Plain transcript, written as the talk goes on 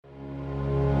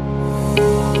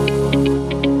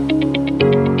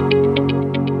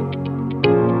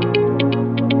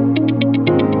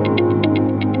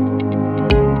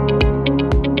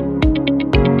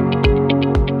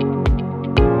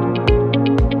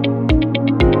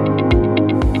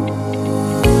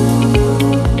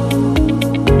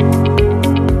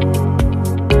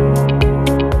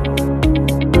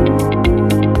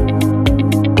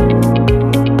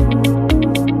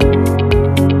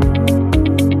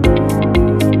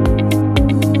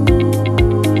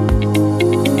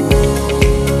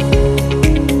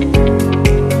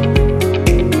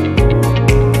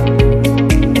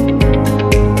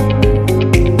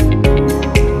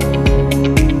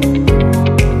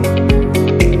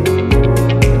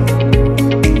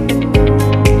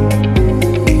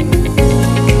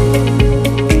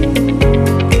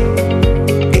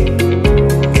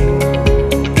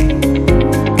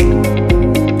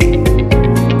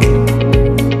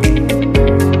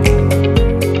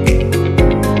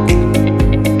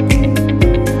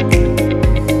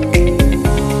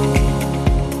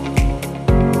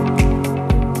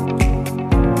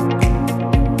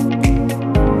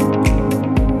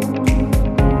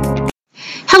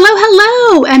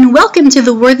and welcome to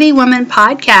the Worthy Woman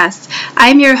Podcast.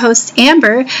 I'm your host,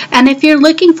 Amber, and if you're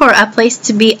looking for a place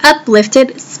to be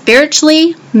uplifted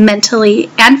spiritually, mentally,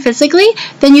 and physically,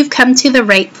 then you've come to the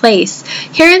right place.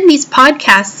 Here in these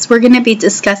podcasts, we're going to be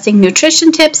discussing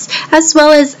nutrition tips as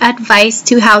well as advice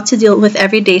to how to deal with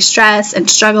everyday stress and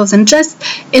struggles and just,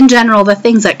 in general, the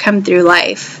things that come through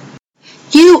life.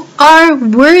 You are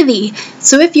worthy.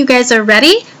 So if you guys are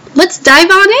ready, let's dive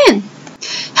on in.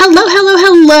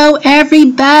 Hello,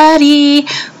 everybody.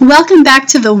 Welcome back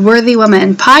to the Worthy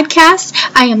Woman Podcast.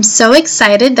 I am so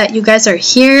excited that you guys are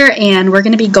here and we're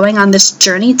going to be going on this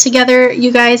journey together,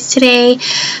 you guys, today.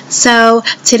 So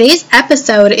today's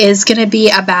episode is going to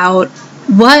be about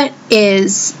what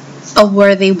is a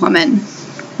worthy woman?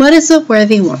 What is a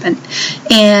worthy woman?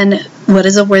 And what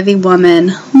does a worthy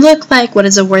woman look like? What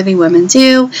does a worthy woman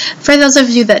do? For those of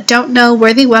you that don't know,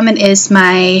 Worthy Woman is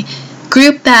my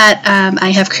group that I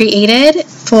have created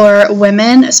for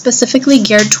women, specifically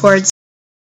geared towards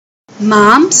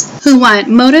moms who want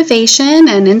motivation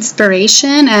and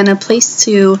inspiration and a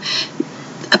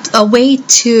way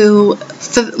to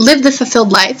live the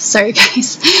fulfilled life. Sorry,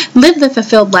 guys. Live the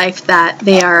fulfilled life that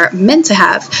they are meant to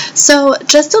have. So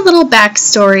just a little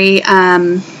backstory,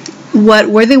 what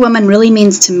Worthy Woman really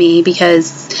means to me,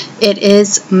 because it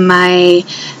is my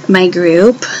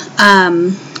group.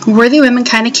 Worthy Women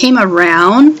kind of came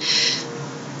around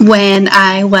when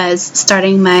I was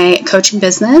starting my coaching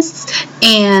business,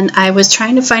 and I was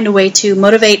trying to find a way to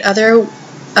motivate other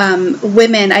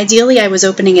women. Ideally, I was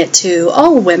opening it to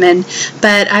all women,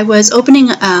 but I was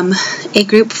opening a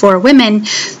group for women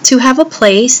to have a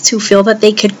place to feel that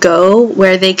they could go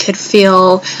where they could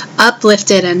feel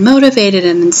uplifted and motivated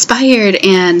and inspired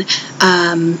and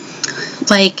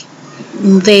like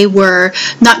they were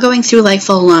not going through life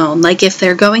alone. Like if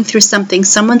they're going through something,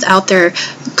 someone's out there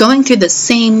going through the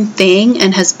same thing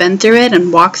and has been through it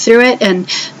and walked through it, and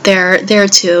they're there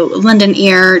to lend an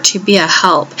ear, to be a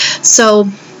help. So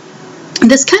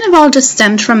this kind of all just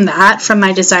stemmed from that, from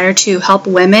my desire to help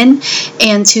women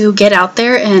and to get out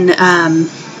there and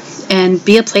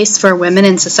be a place for women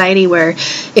in society where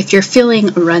if you're feeling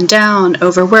run down,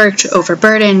 overworked,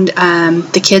 overburdened,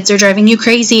 the kids are driving you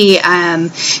crazy,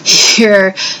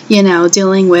 you're,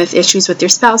 dealing with issues with your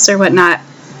spouse or whatnot,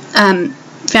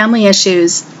 family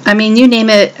issues, I mean, you name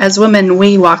it, as women,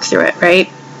 we walk through it, right?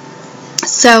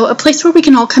 So a place where we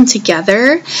can all come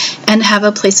together and have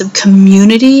a place of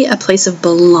community, a place of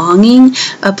belonging,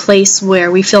 a place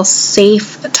where we feel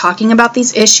safe talking about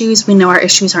these issues. We know our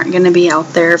issues aren't going to be out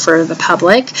there for the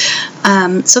public.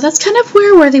 So that's kind of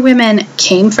where Worthy Women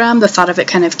came from. The thought of it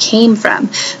kind of came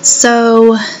from.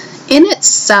 So in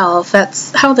itself,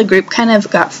 that's how the group kind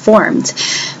of got formed.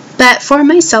 But for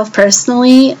myself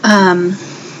personally,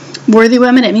 Worthy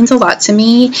Women, it means a lot to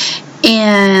me.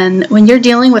 And when you're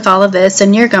dealing with all of this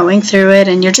and you're going through it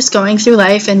and you're just going through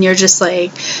life and you're just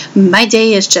like, my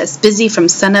day is just busy from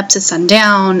sun up to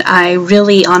sundown. I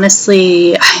really,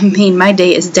 honestly, my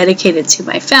day is dedicated to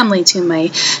my family, to my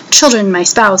children, my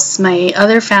spouse, my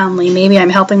other family. Maybe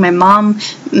I'm helping my mom.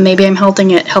 Maybe I'm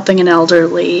helping an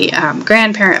elderly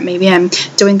grandparent. Maybe I'm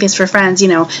doing things for friends.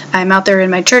 I'm out there in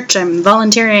my church. I'm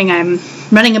volunteering. I'm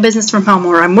running a business from home,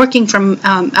 or I'm working from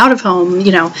out of home.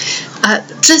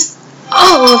 Just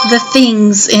all of the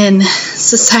things in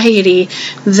society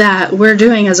that we're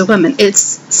doing as a woman. It's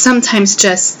sometimes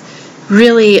just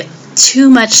really too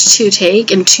much to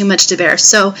take and too much to bear.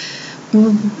 So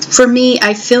for me,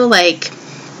 I feel like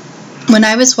when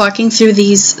I was walking through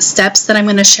these steps that I'm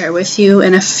going to share with you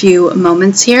in a few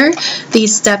moments here,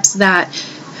 these steps that,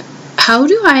 how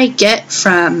do I get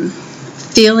from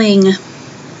feeling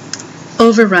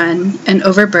overrun and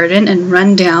overburdened and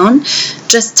run down,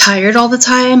 just tired all the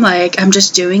time, like I'm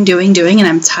just doing and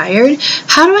I'm tired?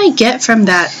 How do I get from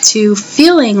that to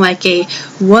feeling like a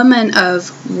woman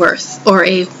of worth, or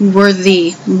a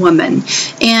worthy woman?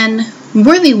 And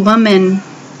Worthy Woman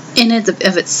in and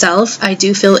of itself, I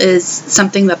do feel, is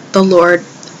something that the Lord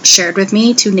shared with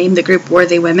me to name the group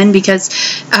Worthy Women, because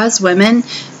as women,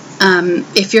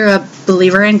 if you're a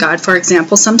believer in God, for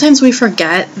example, sometimes we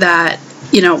forget that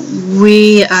we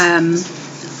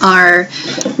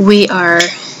are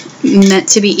meant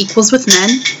to be equals with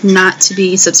men, not to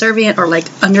be subservient or like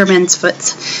under men's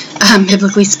foot,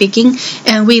 biblically speaking.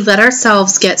 And we let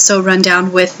ourselves get so run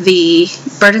down with the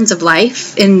burdens of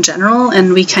life in general,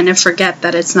 and we kind of forget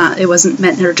that it wasn't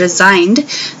meant or designed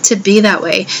to be that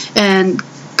way. And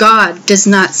God does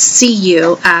not see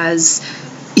you as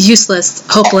useless,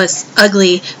 hopeless,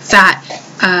 ugly, fat,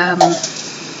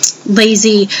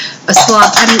 lazy, a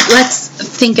sloth. I mean, let's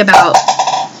think about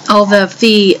all the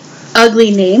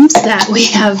ugly names that we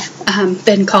have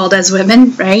been called as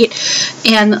women, right?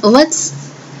 And let's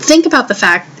think about the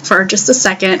fact for just a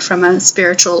second from a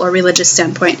spiritual or religious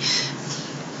standpoint.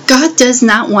 God does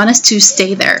not want us to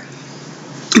stay there.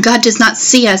 God does not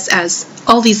see us as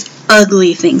all these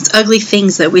ugly things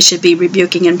that we should be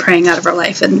rebuking and praying out of our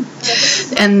life. And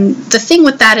the thing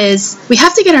with that is we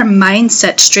have to get our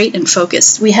mindset straight and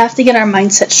focused. We have to get our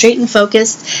mindset straight and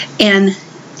focused and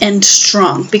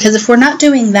strong. Because if we're not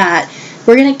doing that,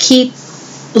 we're going to keep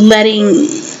letting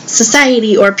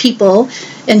society or people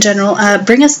in general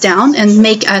bring us down and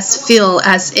make us feel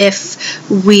as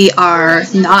if we're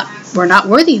not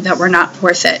worthy, that we're not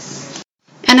worth it.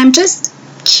 And I'm just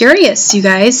curious, you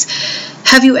guys,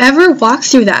 have you ever walked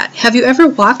through that? Have you ever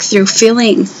walked through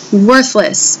feeling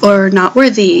worthless or not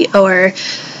worthy, or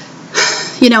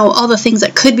all the things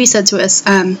that could be said to us,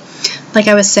 like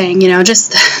I was saying,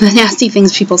 just the nasty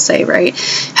things people say, right?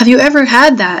 Have you ever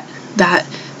had that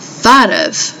thought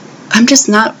of, I'm just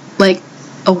not like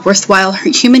a worthwhile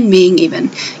human being,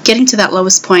 even getting to that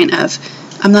lowest point of,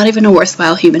 I'm not even a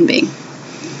worthwhile human being?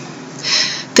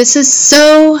 This is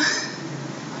so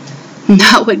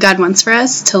not what God wants for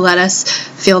us, to let us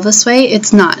feel this way.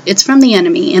 It's not. It's from the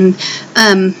enemy. And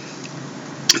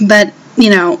but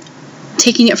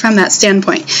taking it from that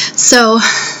standpoint. So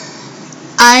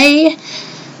I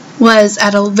was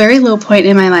at a very low point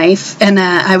in my life, and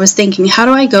I was thinking, how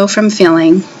do I go from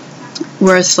feeling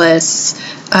worthless,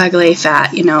 ugly,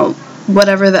 fat,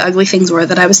 whatever the ugly things were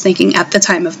that I was thinking at the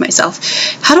time of myself,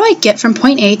 how do I get from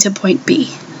point A to point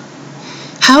B?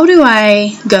 How do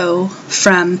I go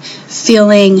from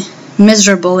feeling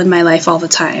miserable in my life all the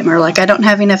time, or like I don't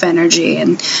have enough energy,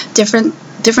 and different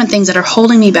things that are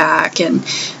holding me back, and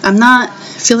I'm not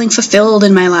feeling fulfilled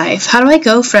in my life? How do I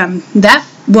go from that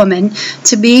woman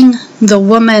to being the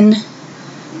woman,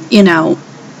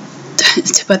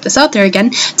 to put this out there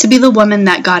again, to be the woman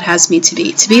that God has me to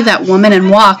be that woman and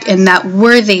walk in that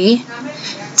worthy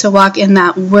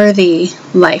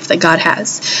life that God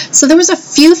has. So there was a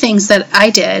few things that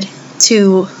I did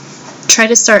to try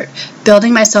to start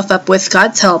building myself up with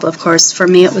God's help. Of course, for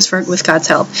me, it was with God's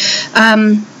help.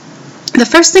 The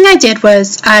first thing I did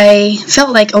was I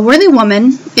felt like a worthy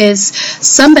woman is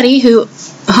somebody who,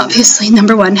 obviously,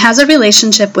 number one, has a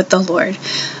relationship with the Lord.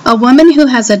 A woman who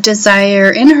has a desire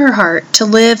in her heart to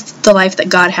live the life that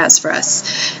God has for us.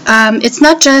 It's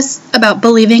not just about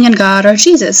believing in God or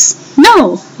Jesus.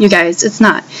 No, you guys, it's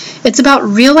not. It's about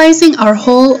realizing our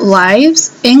whole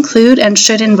lives include and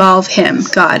should involve Him,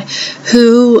 God.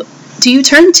 Who do you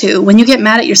turn to when you get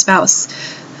mad at your spouse?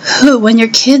 When your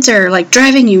kids are like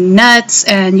driving you nuts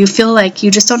and you feel like you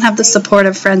just don't have the support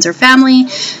of friends or family,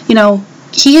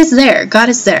 He is there. God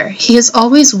is there. He is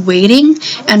always waiting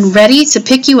and ready to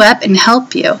pick you up and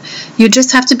help you. You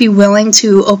just have to be willing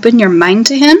to open your mind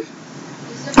to Him,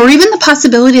 or even the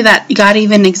possibility that God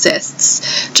even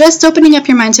exists. Just opening up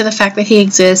your mind to the fact that He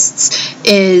exists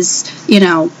is,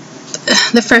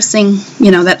 the first thing,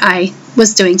 that I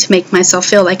was doing to make myself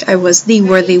feel like I was the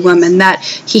worthy woman that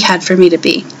He had for me to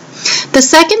be. The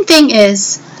second thing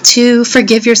is to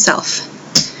forgive yourself.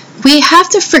 We have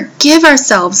to forgive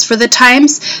ourselves for the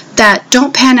times that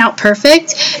don't pan out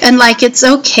perfect, and it's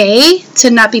okay to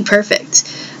not be perfect.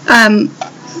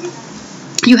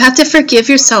 You have to forgive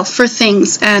yourself for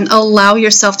things and allow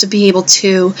yourself to be able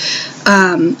to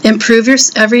improve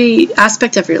every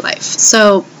aspect of your life.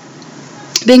 So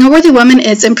being a worthy woman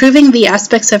is improving the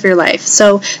aspects of your life.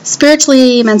 So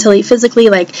spiritually, mentally, physically,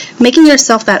 making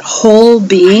yourself that whole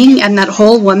being and that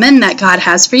whole woman that God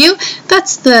has for you.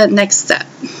 That's the next step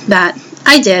that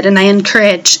I did, and I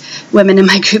encourage women in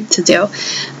my group to do.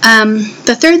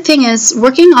 The third thing is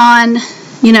working on,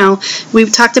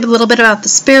 we've talked a little bit about the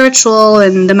spiritual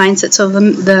and the mindset, so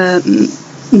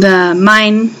the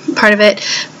mind part of it,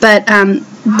 but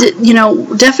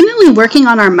definitely working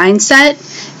on our mindset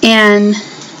and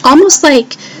almost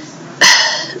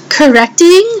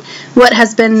correcting what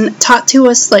has been taught to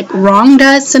us, wronged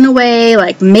us in a way,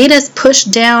 made us push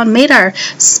down, made our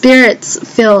spirits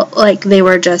feel like they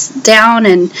were just down,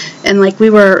 and we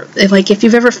were, if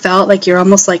you've ever felt like you're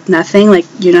almost like nothing,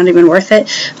 you're not even worth it,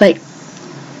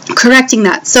 correcting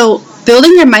that. So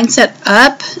building your mindset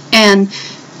up, and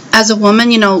as a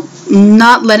woman,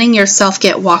 not letting yourself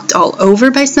get walked all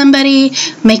over by somebody,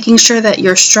 making sure that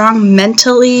you're strong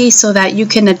mentally so that you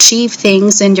can achieve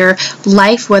things in your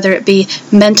life, whether it be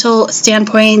mental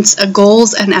standpoints,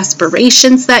 goals and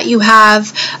aspirations that you have,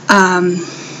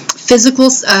 physical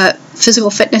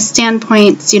fitness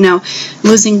standpoints,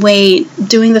 losing weight,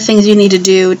 doing the things you need to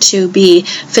do to be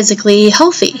physically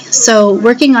healthy. So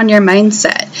working on your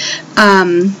mindset.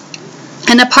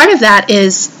 And a part of that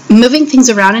is moving things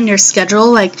around in your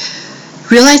schedule, like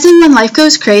realizing when life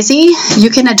goes crazy, you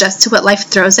can adjust to what life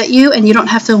throws at you, and you don't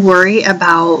have to worry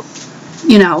about,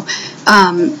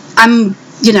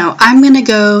 I'm going to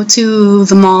go to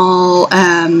the mall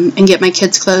and get my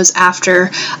kids' clothes after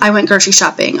I went grocery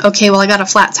shopping. Okay, well, I got a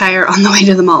flat tire on the way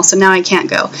to the mall, so now I can't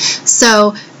go.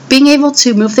 So being able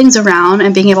to move things around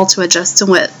and being able to adjust to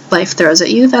what life throws at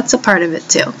you, that's a part of it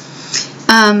too.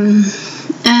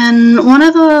 And one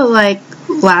of the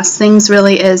last things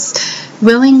really is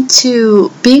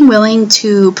being willing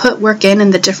to put work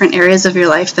in the different areas of your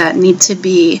life that need to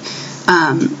be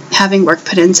having work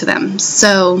put into them.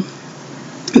 So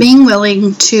being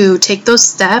willing to take those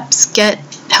steps, get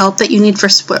help that you need for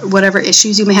whatever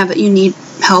issues you may have that you need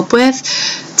help with,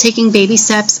 taking baby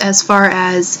steps as far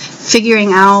as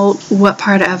figuring out what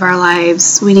part of our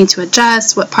lives we need to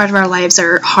adjust, what part of our lives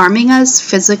are harming us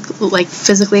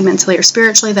physically, mentally, or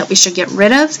spiritually that we should get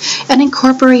rid of, and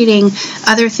incorporating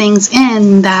other things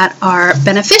in that are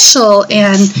beneficial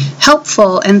and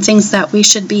helpful and things that we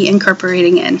should be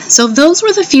incorporating in. So those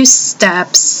were the few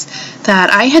steps that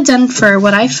I had done for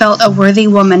what I felt a worthy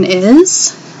woman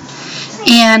is.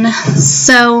 And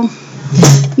so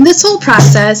this whole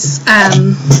process,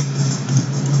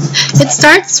 it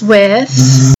starts with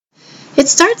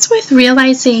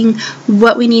realizing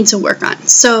what we need to work on.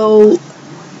 So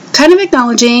kind of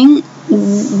acknowledging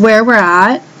where we're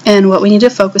at and what we need to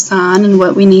focus on and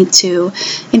what we need to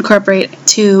incorporate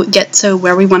to get to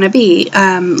where we want to be.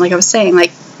 Like I was saying,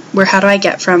 how do I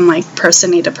get from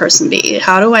person A to person B?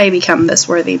 How do I become this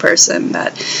worthy person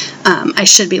that I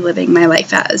should be living my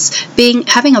life as?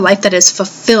 Having a life that is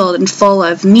fulfilled and full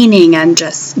of meaning and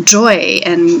just joy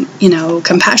and,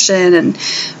 compassion and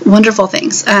wonderful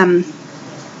things.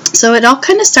 So it all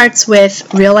kind of starts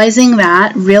with realizing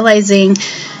where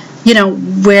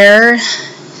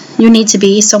you need to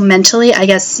be. So mentally, I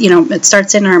guess, it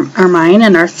starts in our mind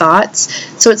and our thoughts.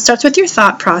 So it starts with your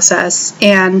thought process,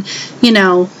 and,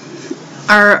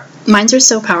 our minds are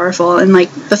so powerful, and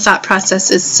the thought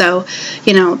process is so,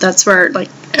 that's where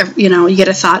you get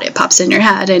a thought, it pops in your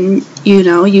head, and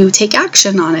you take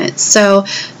action on it. So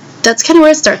that's kind of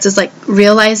where it starts, is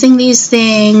realizing these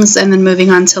things and then moving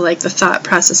on to the thought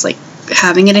process,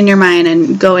 having it in your mind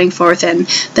and going forth. And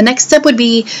the next step would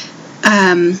be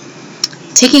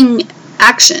taking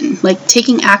action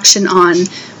on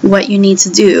what you need to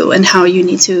do and how you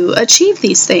need to achieve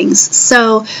these things.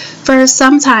 So for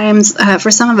some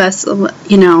of us,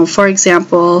 for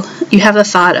example, you have the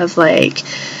thought of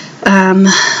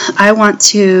I want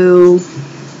to,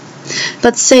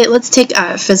 let's take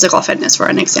physical fitness for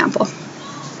an example.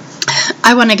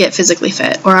 I want to get physically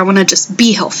fit, or I want to just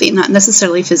be healthy, not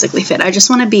necessarily physically fit. I just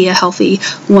want to be a healthy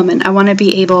woman. I want to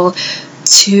be able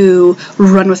to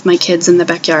run with my kids in the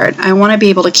backyard. I want to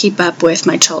be able to keep up with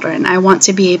my children. I want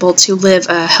to be able to live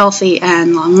a healthy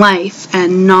and long life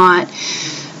and not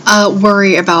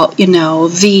worry about,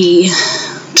 the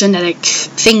genetic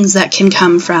things that can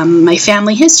come from my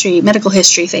family history, medical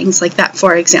history, things like that,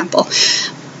 for example.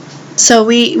 So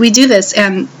we do this,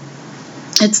 and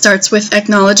it starts with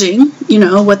acknowledging,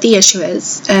 what the issue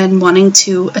is and wanting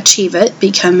to achieve it,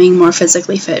 becoming more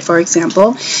physically fit, for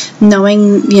example,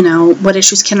 knowing, what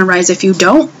issues can arise if you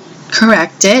don't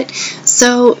correct it.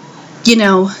 So,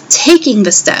 taking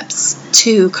the steps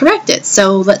to correct it.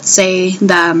 So let's say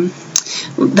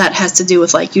that has to do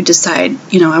with you decide,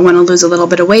 I want to lose a little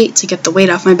bit of weight to get the weight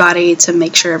off my body, to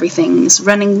make sure everything's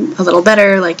running a little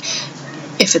better,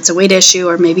 if it's a weight issue,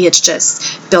 or maybe it's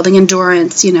just building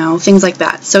endurance, things like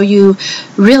that. So you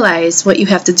realize what you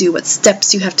have to do, what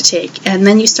steps you have to take, and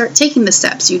then you start taking the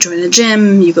steps. You join a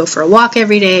gym, you go for a walk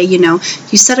every day, you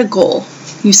set a goal,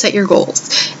 you set your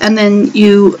goals, and then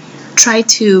you try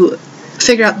to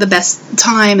figure out the best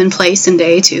time and place and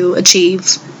day to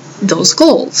achieve those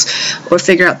goals, or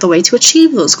figure out the way to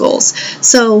achieve those goals.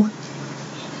 So,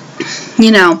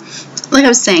 like I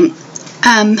was saying,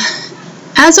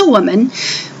 as a woman,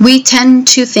 we tend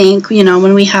to think,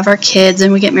 when we have our kids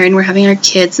and we get married and we're having our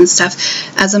kids and stuff,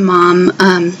 as a mom,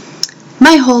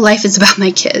 my whole life is about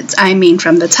my kids. I mean,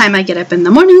 from the time I get up in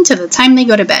the morning to the time they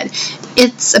go to bed,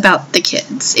 it's about the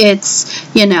kids.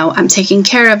 It's, I'm taking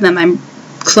care of them, I'm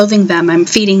clothing them, I'm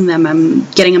feeding them, I'm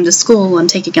getting them to school, I'm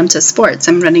taking them to sports,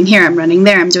 I'm running here, I'm running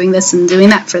there, I'm doing this and doing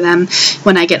that for them.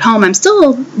 When I get home, I'm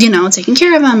still, taking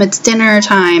care of them. It's dinner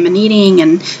time and eating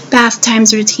and bath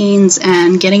times, routines,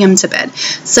 and getting them to bed.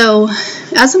 So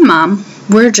as a mom,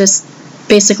 we're just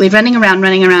basically running around,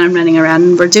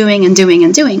 and we're doing and doing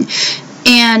and doing.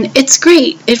 And it's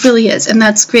great. It really is. And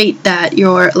that's great that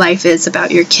your life is about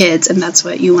your kids and that's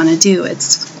what you want to do.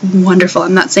 It's wonderful.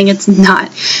 I'm not saying it's not,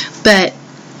 but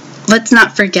let's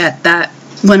not forget that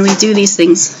when we do these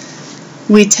things,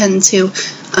 we tend to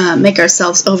make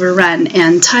ourselves overrun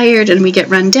and tired, and we get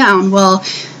run down. Well,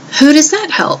 who does that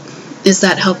help? Is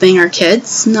that helping our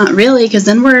kids? Not really, because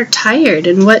then we're tired.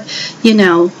 And what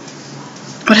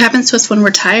happens to us when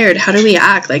we're tired? How do we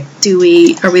act? Like,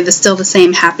 are we still the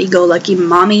same happy-go-lucky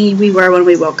mommy we were when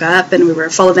we woke up and we were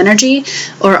full of energy?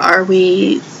 Or are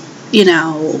we,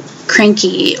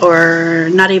 cranky or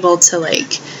not able to,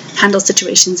 like, handle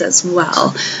situations as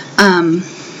well?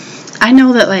 I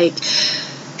know that, like,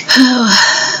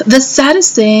 the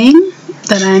saddest thing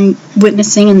that I'm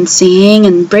witnessing and seeing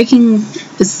and breaking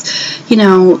is,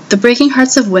 the breaking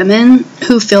hearts of women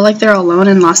who feel like they're alone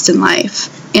and lost in life.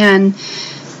 And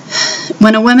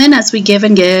when a woman, as we give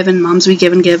and give, and moms, we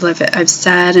give and give, like I've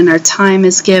said, and our time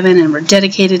is given, and we're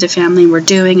dedicated to family, and we're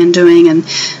doing, and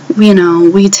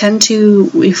we tend to,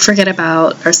 we forget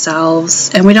about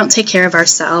ourselves, and we don't take care of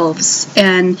ourselves.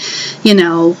 And,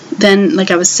 then,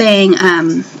 like I was saying,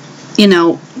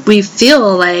 we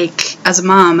feel like, as a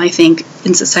mom, I think,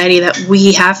 in society, that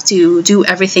we have to do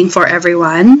everything for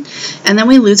everyone, and then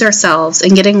we lose ourselves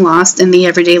in getting lost in the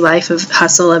everyday life of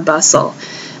hustle and bustle.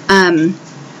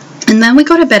 And then we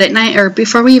go to bed at night, or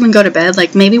before we even go to bed,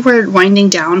 like maybe we're winding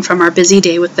down from our busy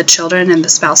day with the children and the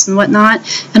spouse and whatnot,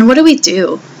 and what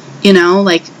do?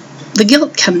 Like, the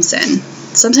guilt comes in.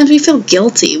 Sometimes we feel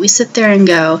guilty. We sit there and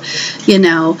go,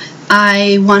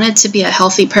 I wanted to be a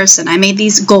healthy person. I made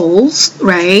these goals,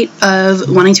 right,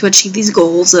 of wanting to achieve these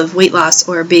goals of weight loss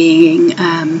or being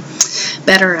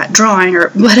better at drawing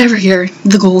or whatever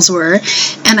the goals were,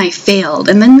 and I failed.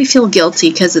 And then we feel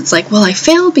guilty because it's like, well, I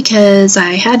failed because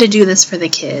I had to do this for the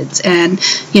kids. And,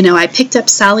 I picked up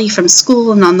Sally from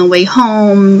school, and on the way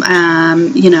home,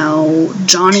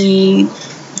 Johnny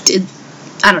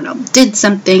did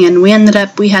something, and we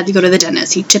had to go to the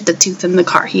dentist. He chipped a tooth in the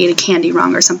car. He ate a candy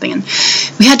wrong or something, and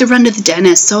we had to run to the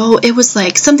dentist. So it was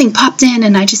like something popped in,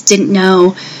 and I just didn't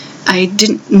know. I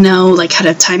didn't know, like, how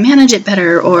to time manage it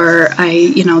better, or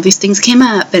these things came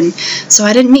up, and so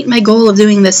I didn't meet my goal of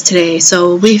doing this today.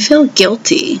 So we feel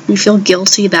guilty. We feel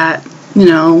guilty that,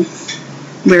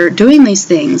 we're doing these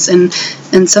things, and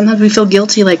sometimes we feel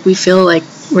guilty, like we feel like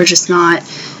we're just not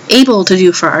able to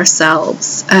do for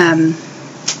ourselves. And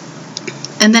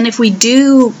then if we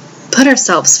do put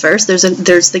ourselves first, there's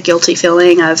the guilty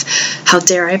feeling of, how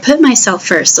dare I put myself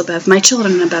first above my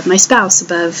children, above my spouse,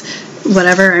 above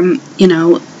whatever I'm,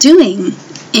 doing.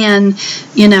 And,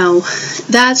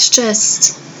 that's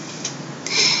just,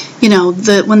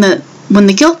 when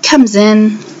the guilt comes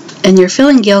in and you're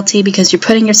feeling guilty because you're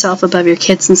putting yourself above your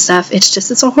kids and stuff,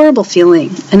 it's a horrible feeling,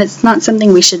 and it's not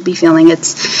something we should be feeling.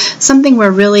 It's something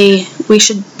we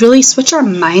should really switch our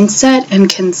mindset and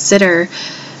consider,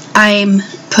 I'm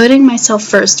putting myself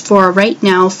first for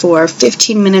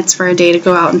 15 minutes for a day to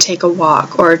go out and take a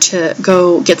walk, or to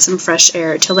go get some fresh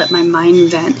air, to let my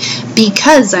mind vent,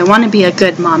 because I want to be a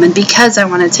good mom, and because I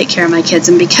want to take care of my kids,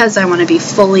 and because I want to be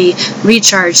fully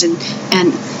recharged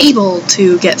and able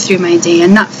to get through my day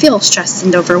and not feel stressed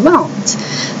and overwhelmed.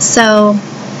 So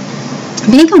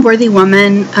being a worthy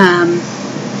woman,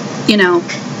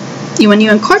 when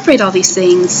you incorporate all these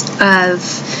things of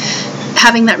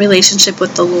having that relationship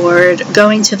with the Lord,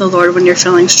 going to the Lord when you're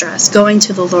feeling stressed, going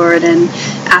to the Lord and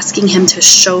asking Him to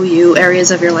show you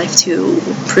areas of your life to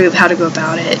prove how to go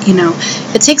about it,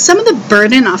 it takes some of the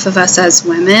burden off of us as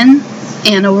women,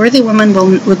 and a worthy woman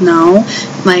would know,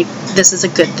 like, this is a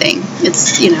good thing.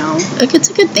 It's, it's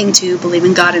a good thing to believe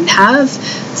in God and have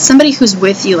somebody who's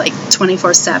with you, like,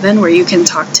 24/7, where you can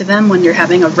talk to them when you're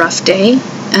having a rough day.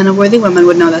 And a worthy woman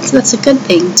would know that's a good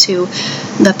thing, too,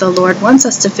 that the Lord wants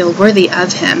us to feel worthy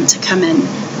of Him, to come in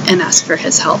and ask for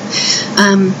His help.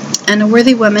 And a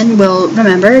worthy woman will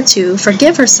remember to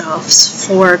forgive herself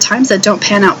for times that don't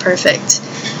pan out perfect.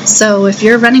 So if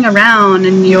you're running around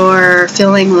and you're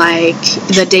feeling like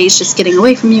the day's just getting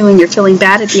away from you, and you're feeling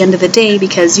bad at the end of the day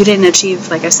because you didn't achieve,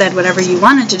 like I said, whatever you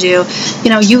wanted to do,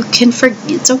 you can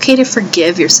it's okay to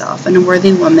forgive yourself, and a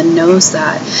worthy woman knows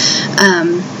that.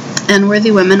 And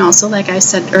worthy women also, like I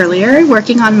said earlier,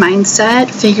 working on mindset,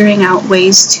 figuring out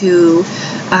ways to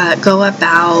go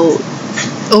about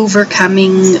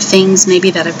overcoming things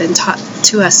maybe that have been taught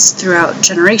to us throughout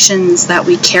generations that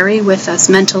we carry with us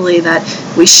mentally that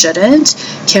we shouldn't,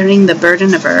 carrying the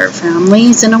burden of our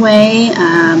families in a way,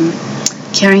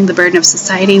 carrying the burden of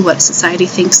society, what society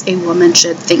thinks a woman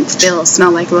should think, feel,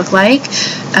 smell like, look like,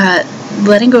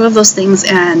 letting go of those things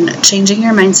and changing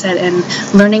your mindset and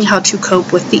learning how to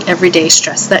cope with the everyday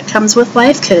stress that comes with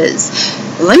life. Because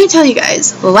let me tell you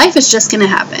guys, life is just going to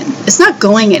happen. It's not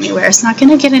going anywhere. It's not going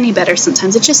to get any better.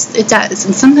 Sometimes it does.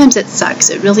 And sometimes it sucks.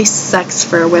 It really sucks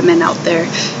for women out there.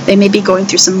 They may be going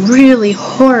through some really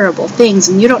horrible things,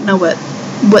 and you don't know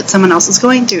what someone else is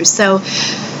going through. So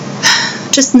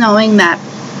just knowing that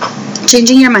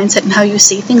changing your mindset and how you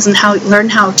see things and learn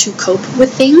how to cope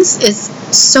with things is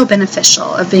so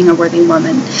beneficial of being a worthy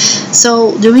woman.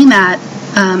 So doing that,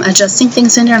 adjusting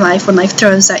things in your life when life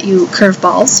throws at you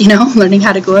curveballs, learning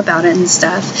how to go about it and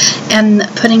stuff, and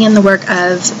putting in the work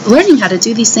of learning how to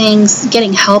do these things,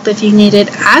 getting help if you need it,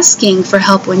 asking for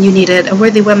help when you need it. A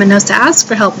worthy woman knows to ask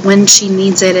for help when she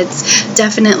needs it. It's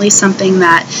definitely something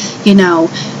that,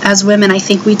 as women, I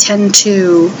think we tend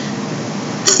to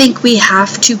think we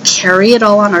have to carry it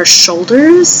all on our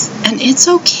shoulders, and it's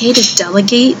okay to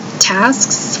delegate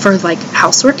tasks for like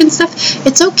housework and stuff.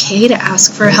 It's okay to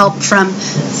ask for help from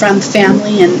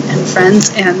family and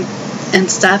friends and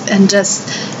stuff, and just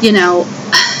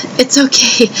it's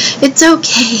okay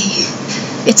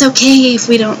if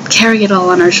we don't carry it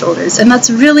all on our shoulders. And that's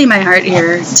really my heart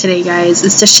here today, guys,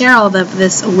 is to share all of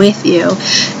this with you.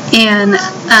 And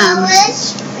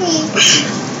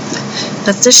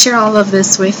let's just share all of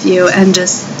this with you and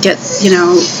just get,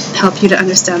 help you to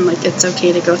understand, like, it's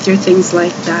okay to go through things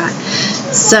like that.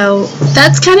 So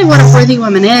that's kind of what a worthy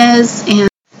woman is. And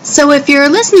so if you're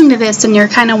listening to this and you're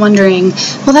kind of wondering,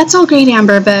 well, that's all great,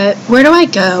 Amber, but where do I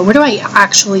go? Where do I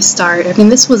actually start? I mean,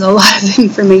 this was a lot of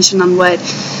information on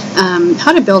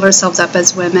how to build ourselves up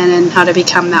as women and how to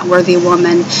become that worthy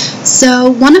woman. So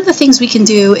one of the things we can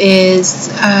do is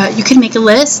you can make a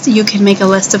list. You can make a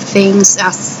list of things.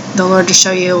 Ask the Lord to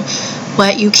show you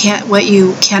what you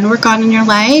can work on in your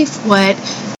life, what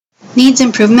needs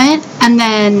improvement, and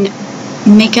then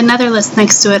make another list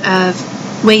next to it of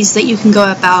ways that you can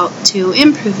go about to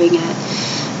improving it.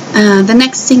 The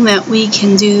next thing that we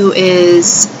can do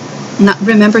is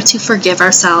remember to forgive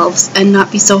ourselves and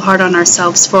not be so hard on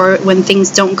ourselves for when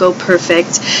things don't go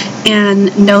perfect,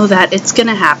 and know that it's going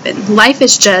to happen. Life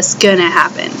is just going to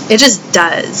happen. It just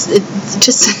does. It's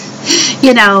just,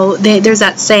 there's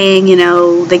that saying,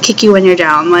 they kick you when you're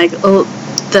down. Like,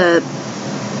 the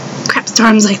crap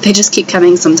storms, like, they just keep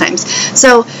coming sometimes.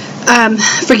 So,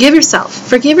 forgive yourself.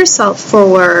 Forgive yourself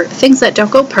for things that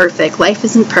don't go perfect. Life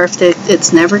isn't perfect.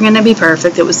 It's never going to be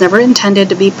perfect. It was never intended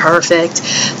to be perfect.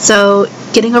 So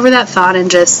getting over that thought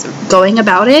and just going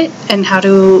about it, and how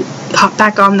to hop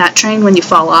back on that train when you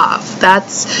fall off.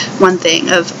 That's one thing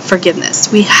of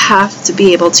forgiveness. We have to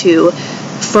be able to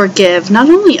forgive not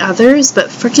only others,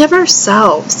 but forgive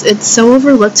ourselves. It's so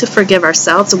overlooked to forgive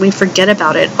ourselves, and we forget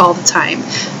about it all the time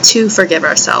to forgive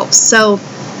ourselves. So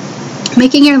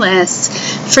making your list,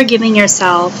 forgiving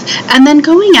yourself, and then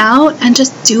going out and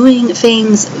just doing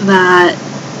things that,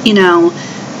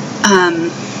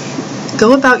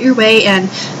 go about your way and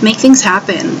make things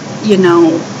happen.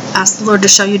 Ask the Lord to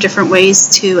show you different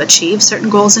ways to achieve certain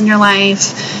goals in your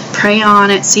life. Pray on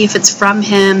it. See if it's from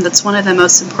Him. That's one of the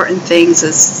most important things,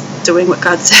 is doing what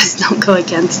God says. Don't go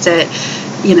against it.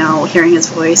 Hearing His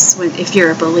voice if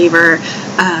you're a believer,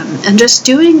 and just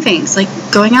doing things like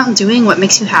going out and doing what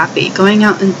makes you happy. Going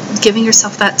out and giving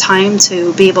yourself that time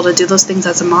to be able to do those things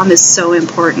as a mom is so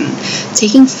important.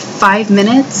 Taking 5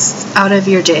 minutes out of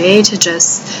your day to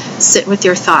just sit with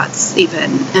your thoughts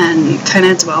even, and kind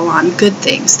of dwell on good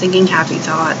things, thinking happy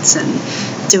thoughts, and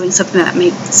doing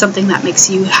something that makes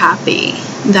you happy.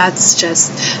 That's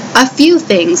just a few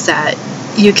things that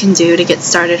you can do to get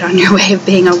started on your way of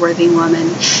being a worthy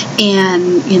woman.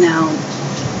 And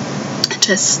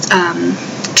just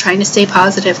trying to stay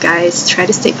positive, guys. Try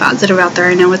to stay positive out there.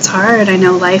 I know it's hard. I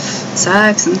know life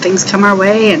sucks and things come our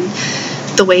way, and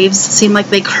the waves seem like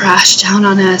they crash down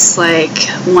on us like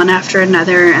one after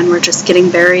another, and we're just getting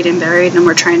buried, and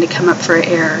we're trying to come up for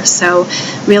air. So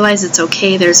realize it's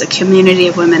okay. There's a community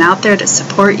of women out there to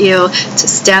support you, to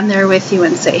stand there with you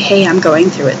and say, hey, I'm going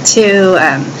through it too.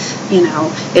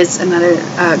 Is another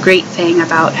great thing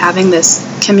about having this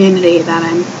community that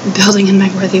I'm building in my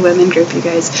Worthy Women group, you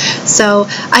guys. So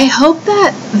I hope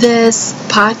that this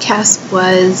podcast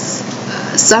was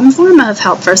some form of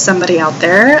help for somebody out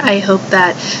there. I hope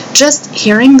that just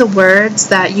hearing the words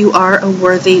that you are a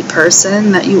worthy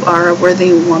person, that you are a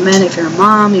worthy woman. If you're a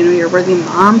mom, you're a worthy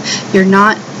mom. You're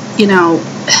not, you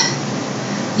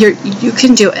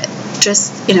can do it.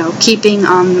 just, keeping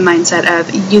on the mindset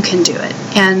of you can do it,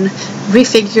 and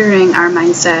refiguring our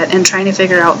mindset and trying to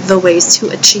figure out the ways to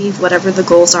achieve whatever the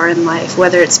goals are in life,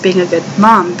 whether it's being a good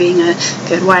mom, being a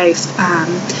good wife,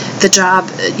 the job,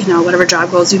 whatever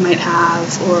job goals you might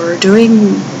have, or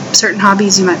doing certain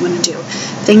hobbies you might want to do,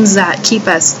 things that keep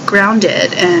us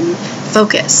grounded and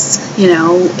focused,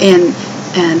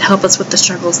 and help us with the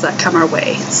struggles that come our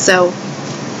way. So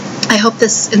I hope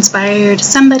this inspired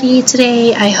somebody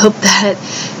today. I hope that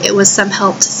it was some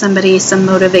help to somebody, some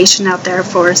motivation out there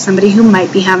for somebody who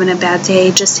might be having a bad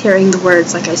day. Just hearing the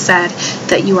words, like I said,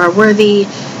 that you are worthy,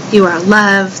 you are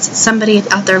loved, somebody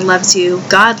out there loves you,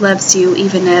 God loves you,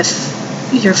 even if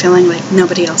you're feeling like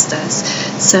nobody else does.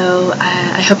 So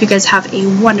I hope you guys have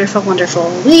a wonderful, wonderful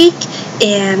week,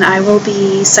 and I will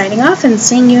be signing off and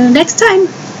seeing you next time.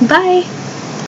 Bye!